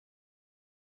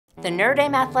The Notre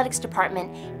Dame Athletics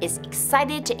Department is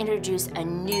excited to introduce a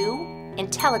new,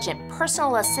 intelligent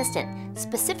personal assistant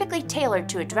specifically tailored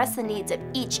to address the needs of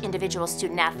each individual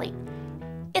student-athlete.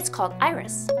 It's called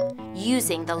O.S.C.A.R.S.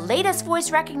 Using the latest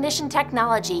voice recognition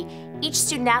technology, each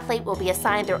student-athlete will be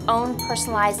assigned their own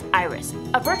personalized O.S.C.A.R.S,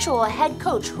 a virtual head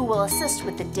coach who will assist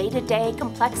with the day-to-day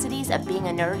complexities of being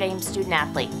a Notre Dame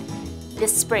student-athlete.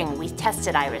 This spring, we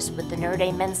tested O.S.C.A.R.S with the Notre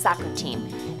Dame men's soccer team,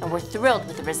 and we're thrilled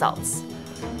with the results.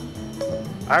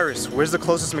 Iris, where's the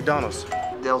closest McDonald's?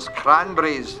 There's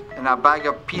cranberries in a bag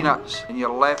of peanuts in your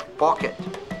left pocket.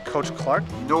 Coach Clark?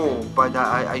 No, but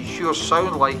I sure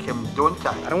sound like him, don't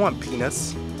I? I don't want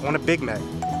peanuts. I want a Big Mac.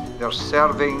 They're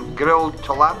serving grilled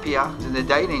tilapia in the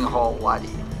dining hall, laddie.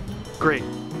 Great.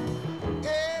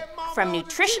 From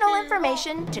nutritional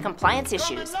information to compliance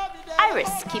issues,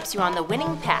 O.S.C.A.R.S keeps you on the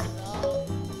winning path.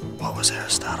 What was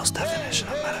Aristotle's definition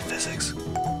of metaphysics?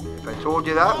 If I told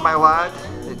you that, my lad,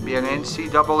 it'd be an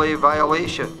NCAA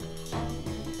violation.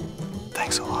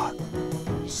 Thanks a lot.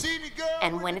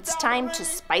 And when it's time to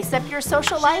spice up your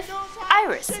social life,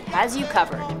 O.S.C.A.R.S has you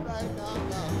covered.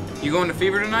 You going to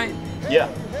Fever tonight?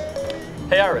 Yeah.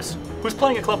 Hey Iris, who's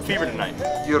playing at Club Fever tonight?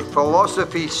 Your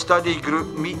philosophy study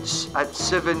group meets at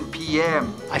 7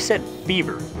 p.m. I said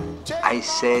Fever. I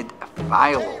said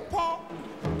philo.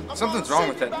 Something's wrong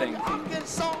with that thing.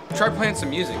 Try playing some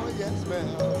music.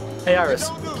 Hey Iris,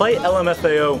 play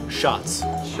LMFAO Shots.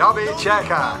 Shabby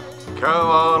checker. Come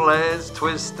on, let's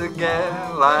twist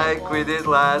again like we did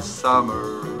last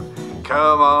summer.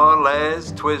 Come on,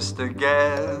 let's twist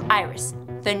again. O.S.C.A.R.S,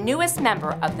 the newest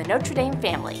member of the Notre Dame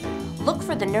family. Look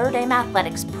for the Notre Dame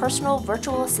Athletics personal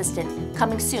virtual assistant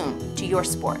coming soon to your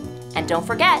sport. And don't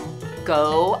forget,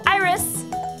 go O.S.C.A.R.S!